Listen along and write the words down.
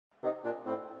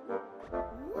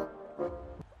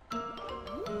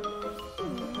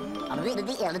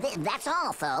That's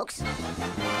all, folks.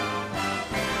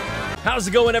 How's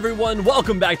it going, everyone?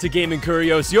 Welcome back to Gaming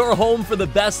Curios, your home for the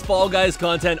best Fall Guys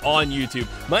content on YouTube.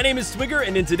 My name is Twigger,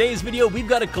 and in today's video, we've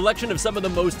got a collection of some of the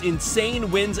most insane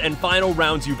wins and final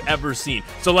rounds you've ever seen.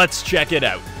 So let's check it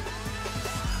out.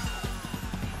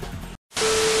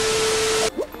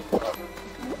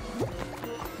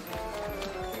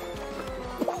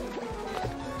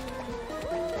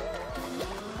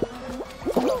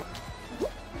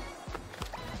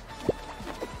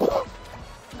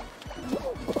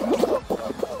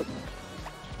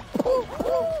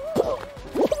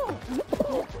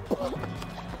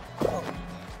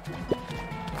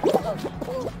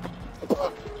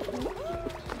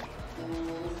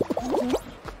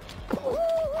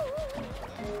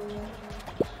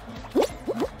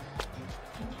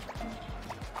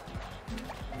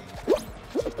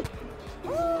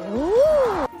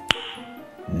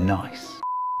 Nice.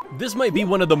 This might be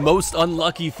one of the most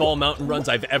unlucky fall mountain runs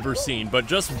I've ever seen, but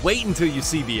just wait until you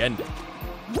see the ending.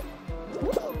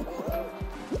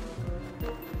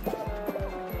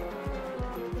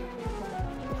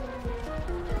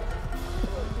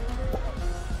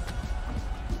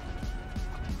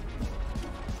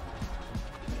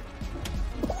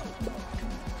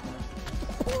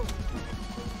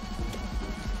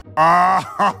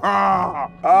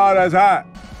 Oh, that's hot.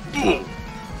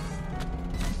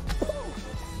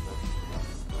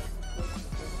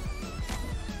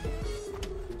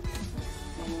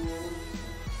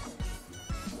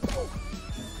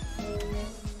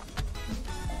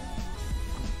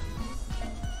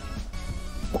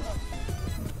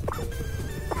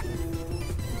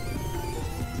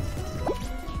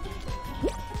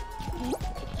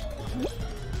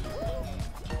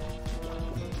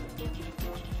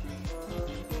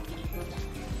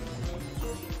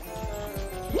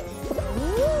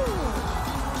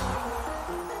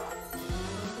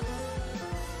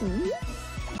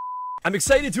 I'm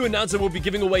excited to announce that we'll be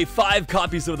giving away 5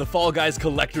 copies of the Fall Guys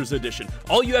Collector's Edition.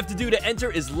 All you have to do to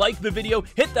enter is like the video,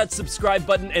 hit that subscribe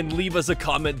button, and leave us a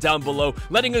comment down below,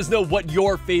 letting us know what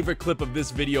your favorite clip of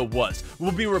this video was.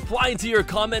 We'll be replying to your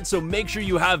comments, so make sure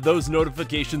you have those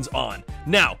notifications on.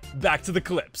 Now, back to the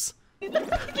clips. It's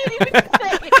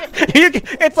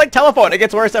like telephone. It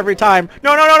gets worse every time.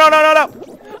 No. Okay.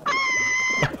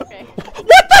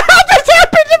 What the hell just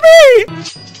happened to me?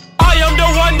 I am the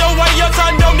one your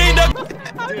son don't need a...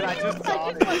 Dude, I just saw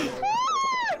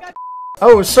it.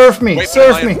 Oh, surf me,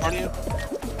 surf me.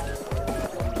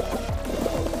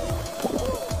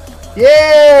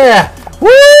 Yeah! Woo!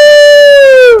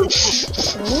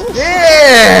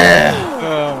 Yeah!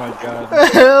 Oh my god.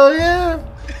 Hell yeah!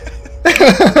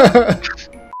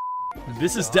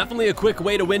 This is definitely a quick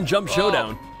way to win Jump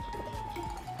Showdown.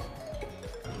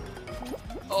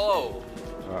 Oh!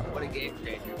 What a game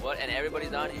changer. What? And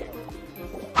everybody's on here.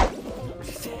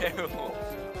 Terrible.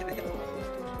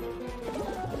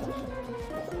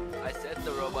 I said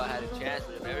the robot had a chance,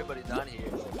 but if everybody's on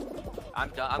here, I'm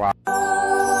done. Wow.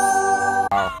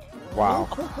 Wow.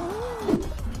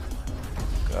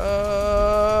 Go.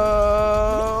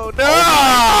 No!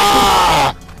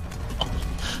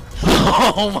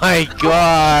 Oh my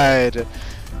god.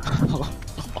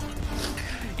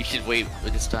 You should wait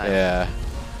this time. Yeah.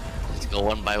 Let's go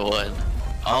one by one.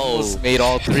 Almost made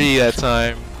all 3 that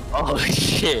time. Oh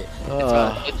shit. It's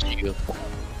gonna hit you.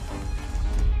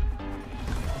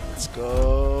 Let's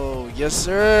go. Yes,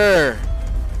 sir.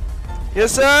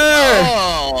 Yes, sir.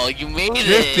 Oh, you made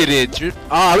Drifted it.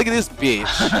 Ah, look at this bitch.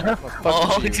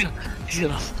 Oh, Fuck you. he's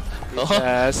gonna.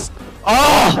 Yes.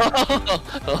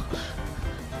 Oh!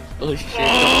 Oh shit.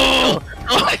 Oh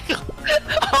my god.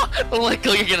 Oh my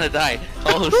god, you're gonna die.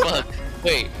 Oh fuck.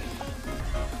 Wait.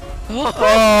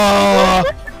 Oh.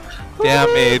 Damn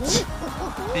it.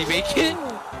 Did you make it?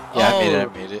 Yeah, I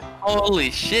made it.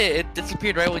 Holy shit, it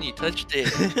disappeared right when you touched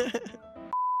it.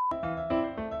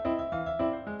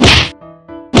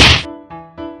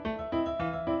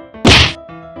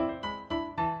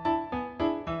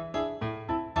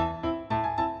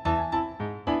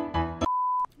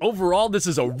 Overall, this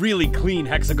is a really clean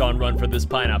hexagon run for this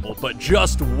pineapple, but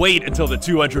just wait until the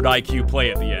 200 IQ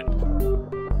play at the end.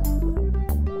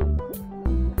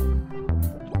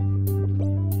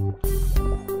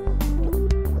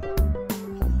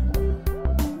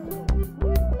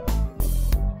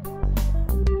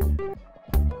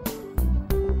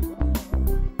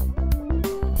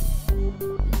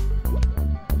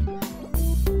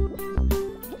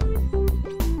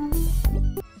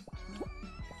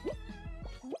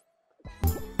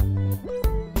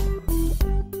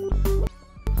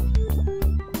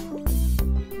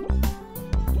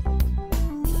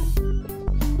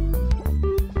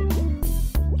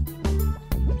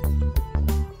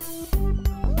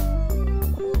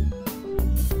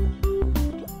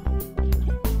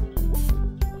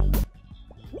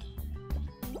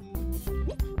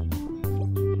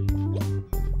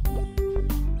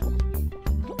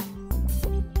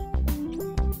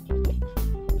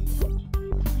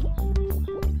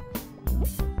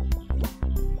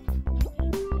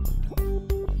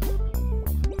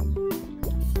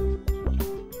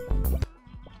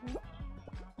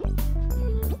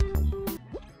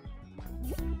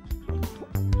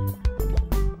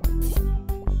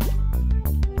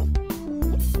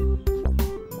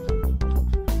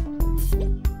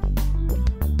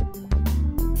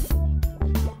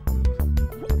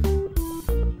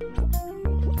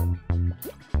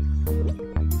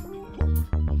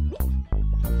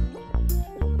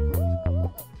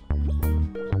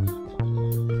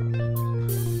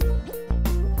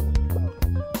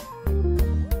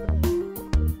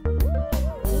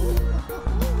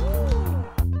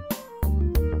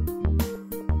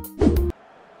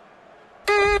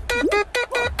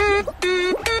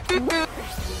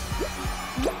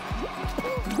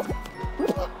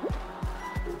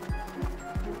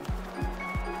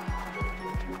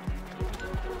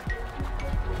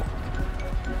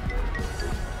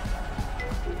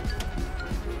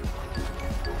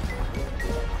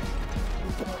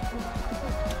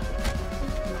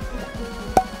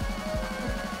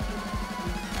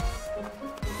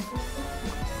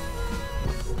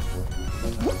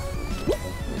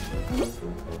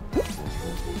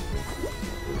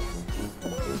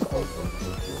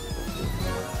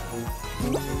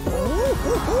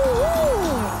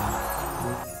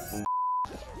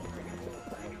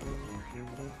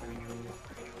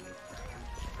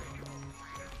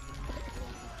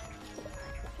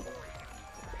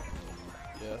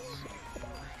 Yes.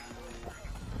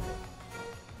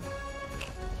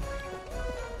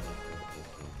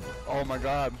 Oh my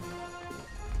god.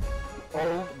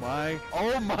 Oh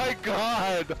my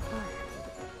god!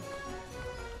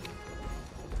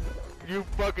 You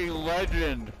fucking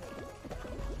legend!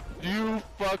 You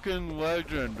fucking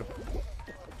legend!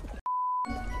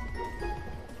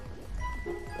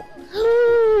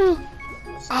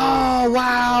 Oh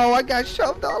wow! I got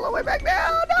shoved all the way back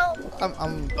down. No,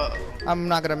 I'm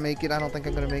not gonna make it. I don't think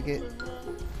I'm gonna make it.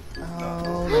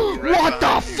 Oh, no. What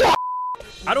the fuck?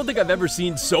 I don't think I've ever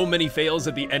seen so many fails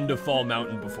at the end of Fall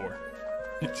Mountain before.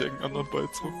 Ich check einen anderen Ball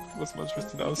zu. Was meinst du,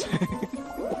 was denn aus?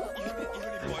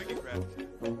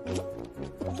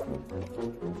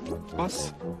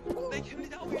 Was?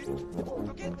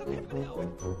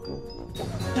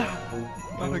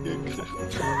 Mach dagegen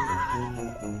gekriegt.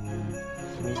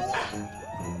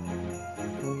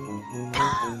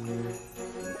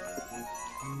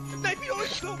 Nein, wie euch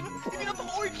gestorben! Ich bin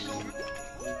einfach euch gestorben!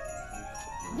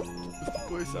 Das ist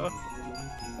größer.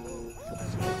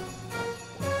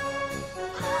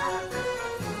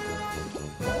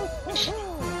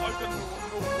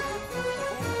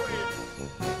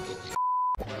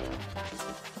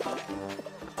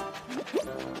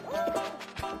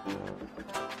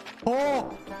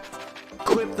 Oh!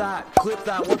 Clip that! Clip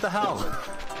that! What the hell?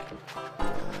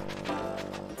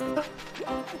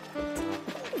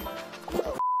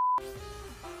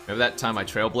 Remember that time I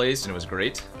trailblazed and it was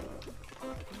great?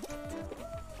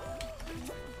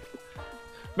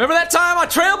 Remember that time I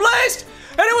trailblazed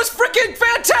and it was freaking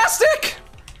fantastic?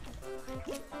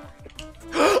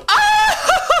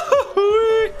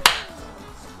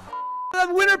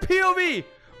 Winner POV!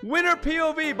 Winner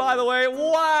POV, by the way.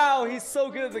 Wow, he's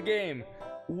so good at the game.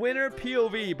 Winner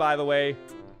POV, by the way.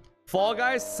 Fall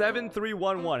Guys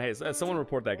 7311. Hey, someone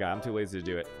report that guy. I'm too lazy to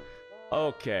do it.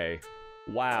 Okay.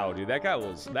 Wow, dude, that guy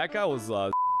was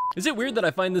Is it weird that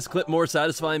I find this clip more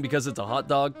satisfying because it's a hot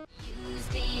dog?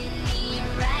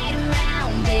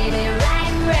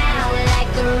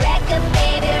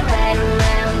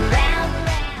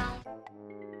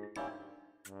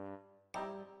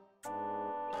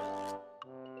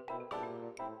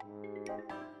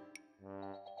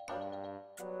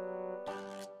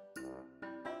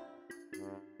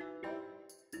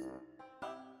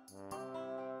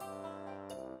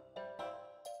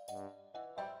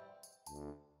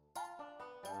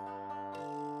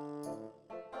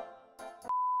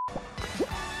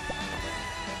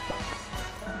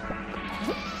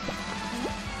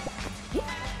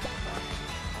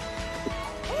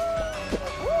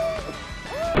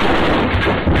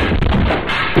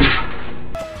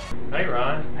 Hey,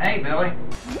 Ron. Hey, Billy.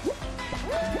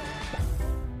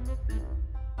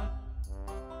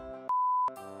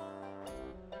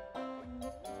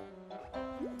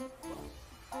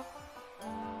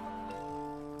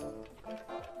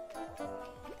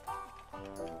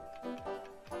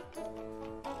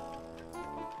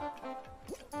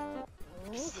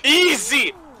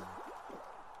 Easy!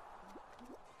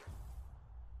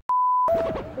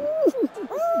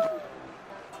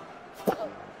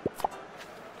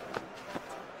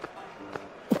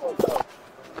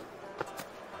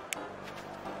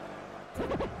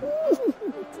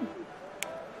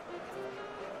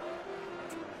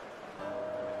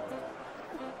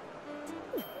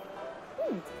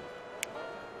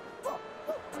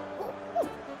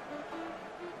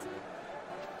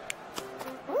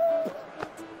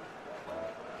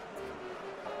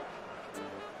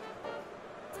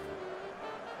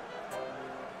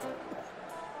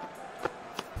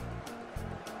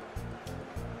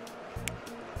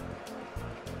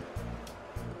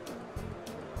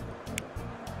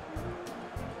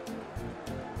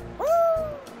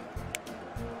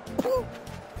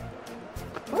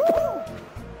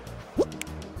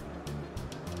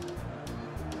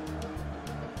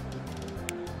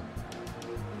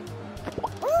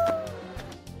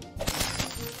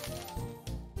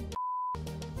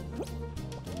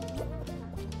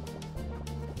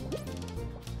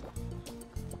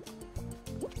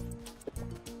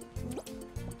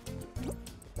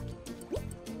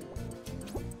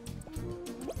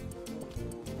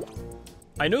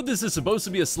 I know this is supposed to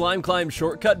be a slime climb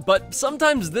shortcut, but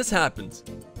sometimes this happens.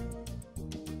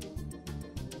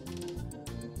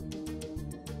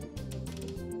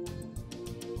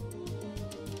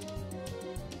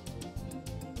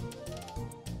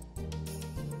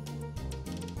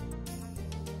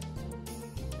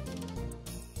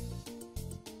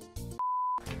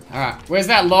 Alright, where's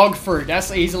that log fruit?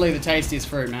 That's easily the tastiest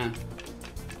fruit, man.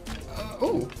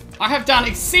 Ooh, I have done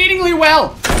exceedingly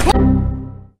well!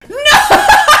 No!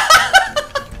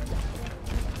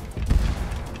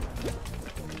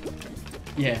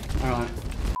 Yeah, alright.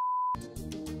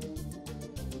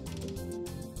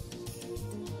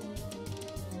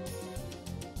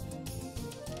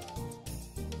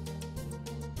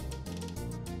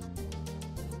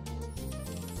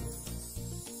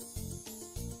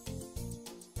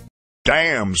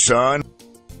 Damn, son.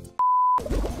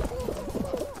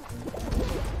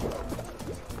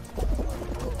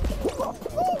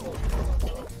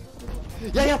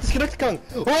 Ja, het is gelukt, Kang.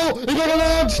 Oh, ik ben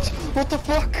gelaunched. What the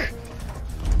fuck?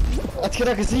 Had je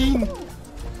dat gezien?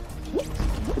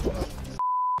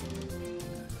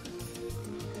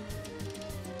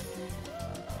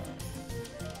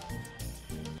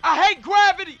 I hate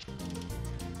gravity!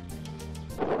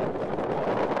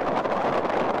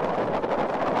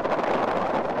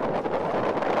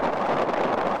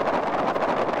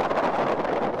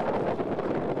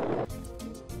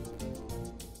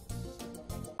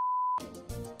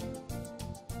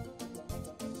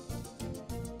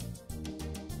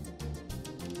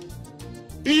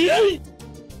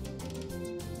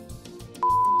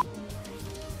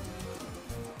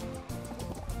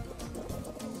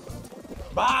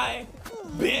 Bye,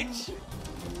 bitch.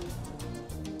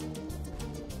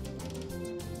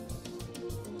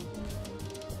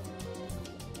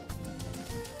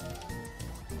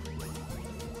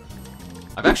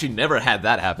 I've actually never had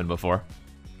that happen before.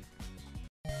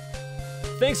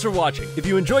 Thanks for watching. If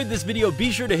you enjoyed this video,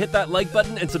 be sure to hit that like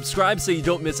button and subscribe so you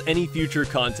don't miss any future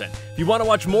content. If you want to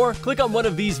watch more, click on one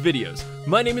of these videos.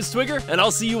 My name is Twigger, and I'll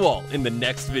see you all in the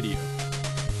next video.